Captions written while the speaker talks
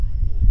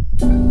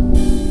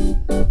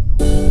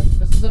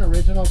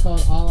original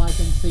called All I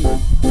Can See.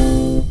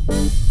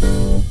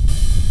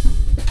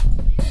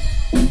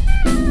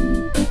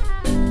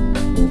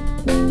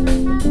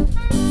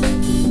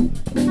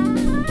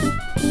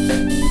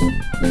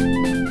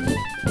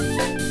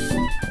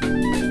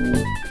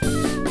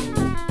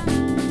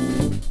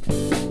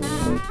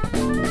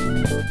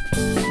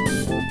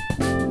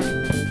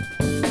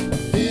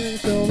 Feeling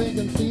so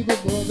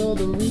inconceivable, though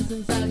the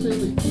reason's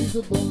actually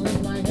feasible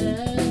in my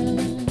head.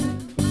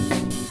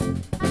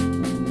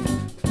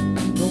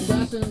 No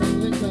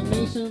rational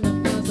inclination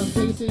of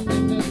contemplation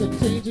and it's of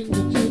changing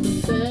the truth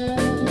instead.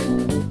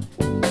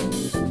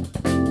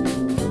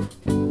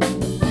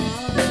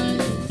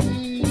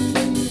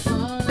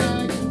 All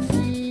I can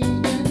see and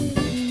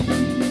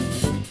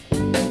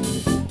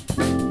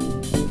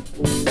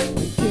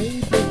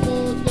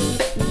incapable,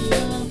 just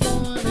beyond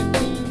born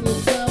again,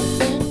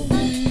 yourself and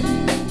me.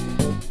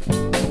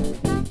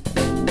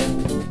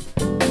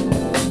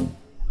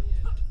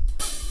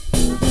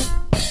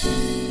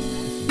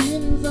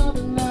 Feelings of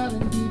the night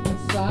and deep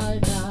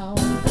inside now.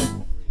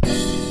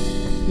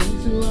 It's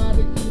too hard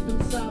to keep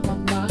inside my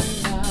mind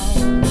now.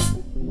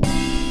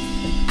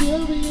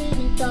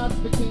 Infuriating thoughts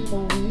became a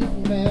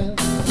weakness.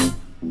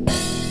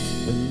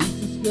 At least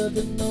it's good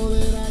to know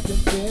that I can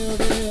feel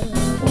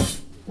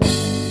this.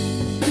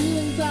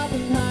 Feelings I've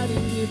been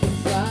hiding deep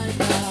inside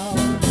now.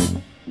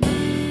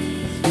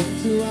 It's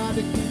too hard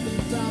to keep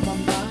inside my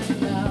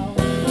mind now.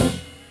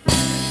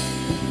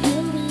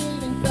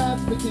 Infuriating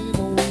thoughts became a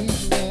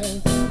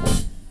weakness.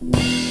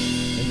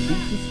 At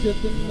least it's good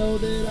to know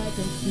that I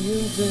can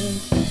feel this.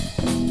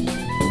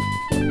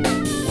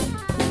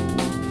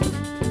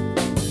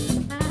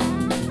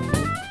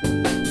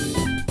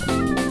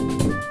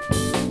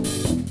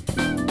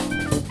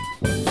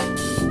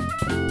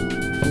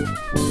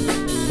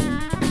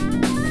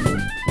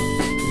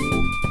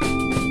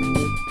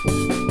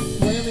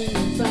 Swimming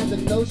inside the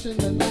notion,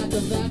 the lack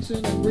of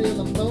action and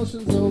real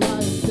emotions are why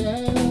I'm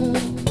dead.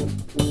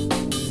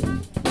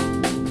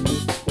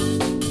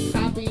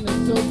 Happiness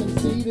so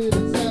conceited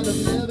instead of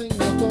living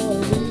for a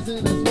reason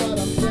is what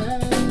I'm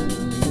dead.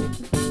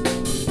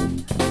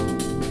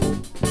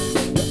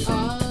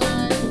 All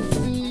I can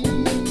see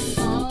and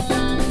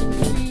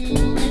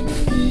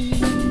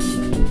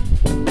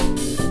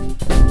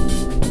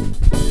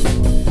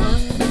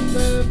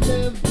undeserved,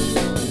 live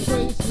beyond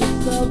grace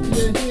yourself,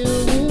 you're here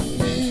with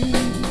me.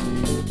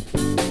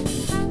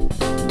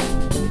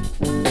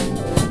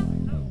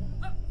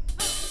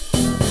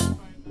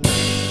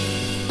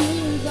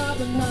 Feelings I've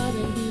been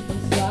hiding deep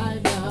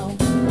inside now.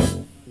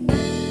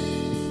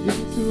 It's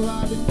getting too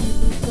hard to keep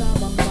inside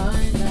my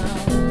mind now.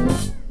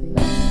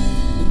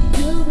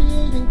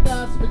 Infuriating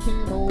thoughts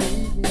became a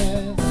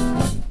weakness.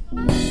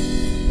 At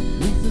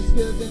least it's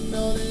good to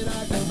know that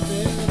I can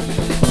feel it.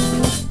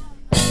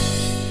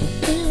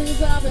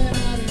 Feelings I've been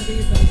hiding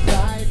deep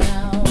inside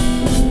now.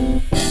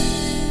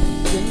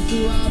 It's getting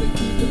too hard to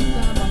keep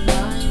inside my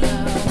mind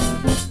now.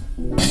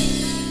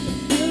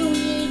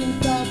 Infuriating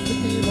thoughts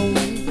became a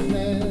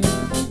weakness.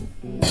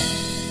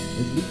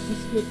 At least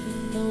it's good to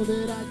know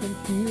that I can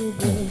feel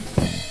this.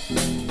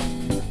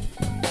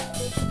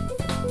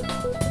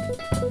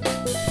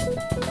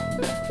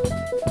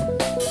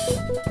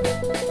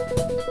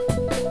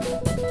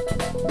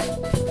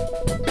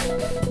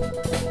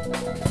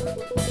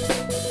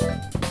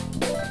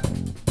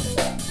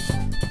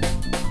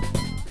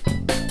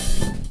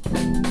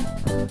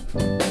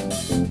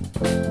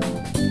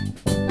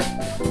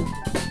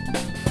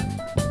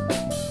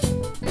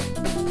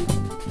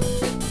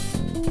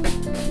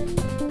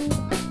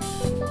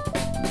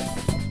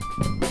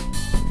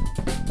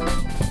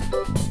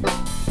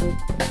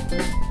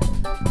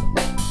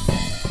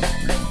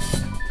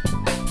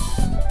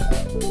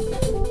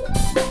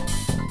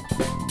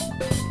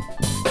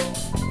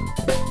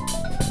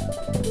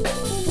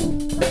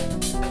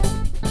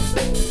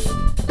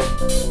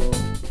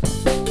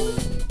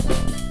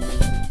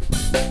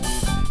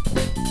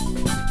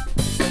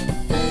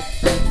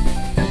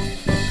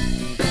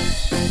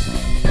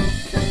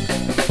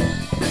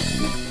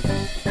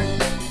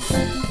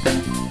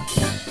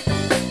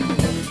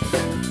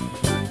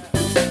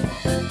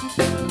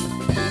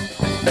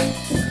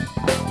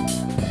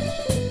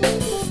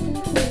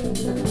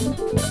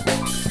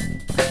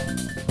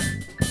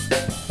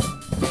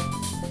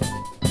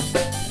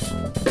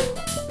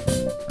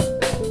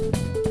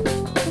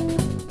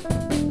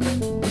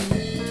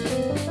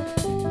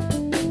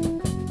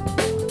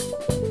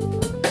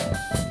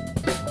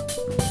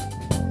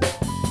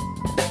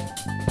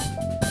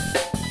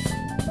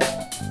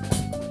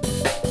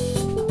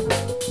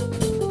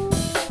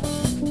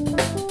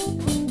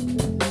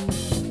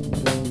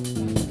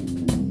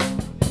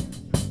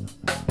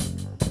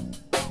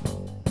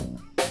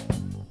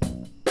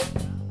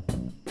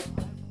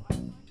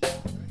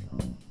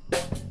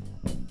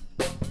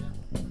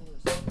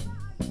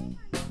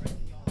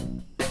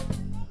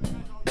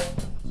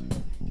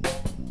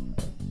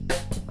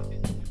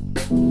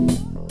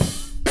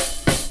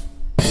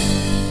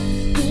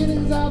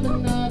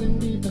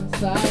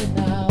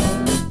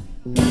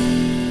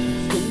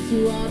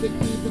 hard to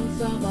keep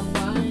inside my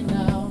mind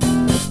now.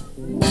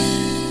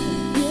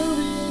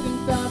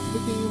 Infuriating thoughts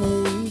became a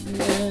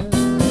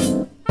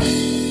weakness.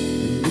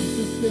 It's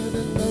just good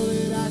to know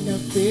that I can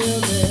feel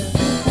this.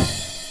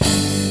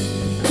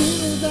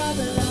 Feelings I've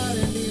been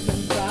hiding deep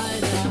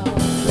inside now.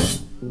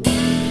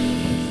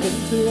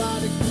 It's too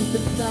hard to keep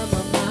inside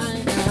my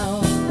mind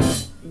now.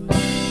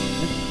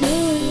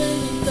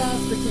 Infuriating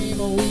thoughts became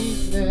a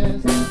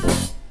weakness.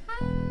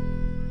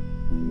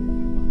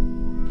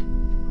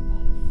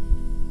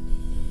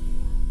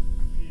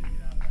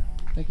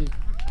 Thank you.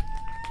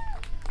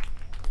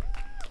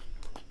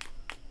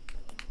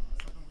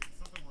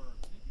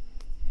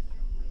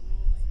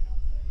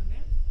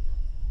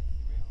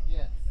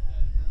 Yeah.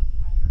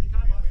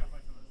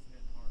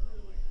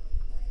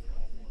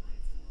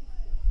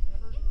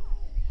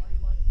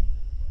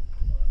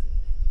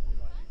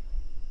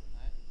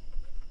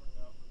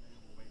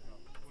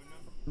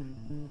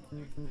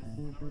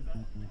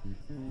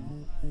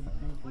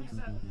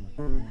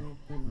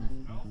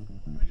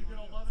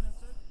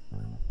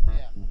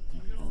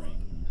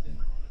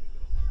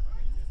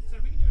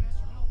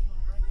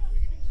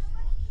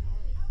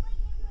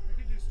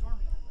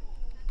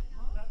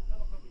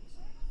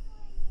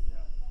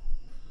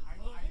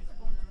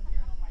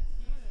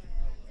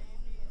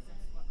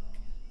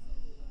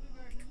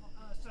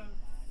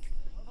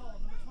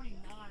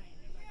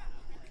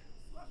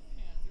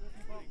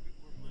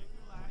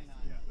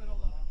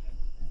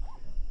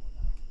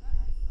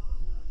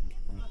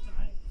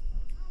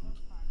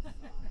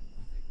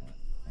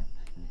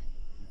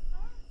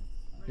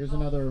 Here's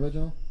another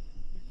original.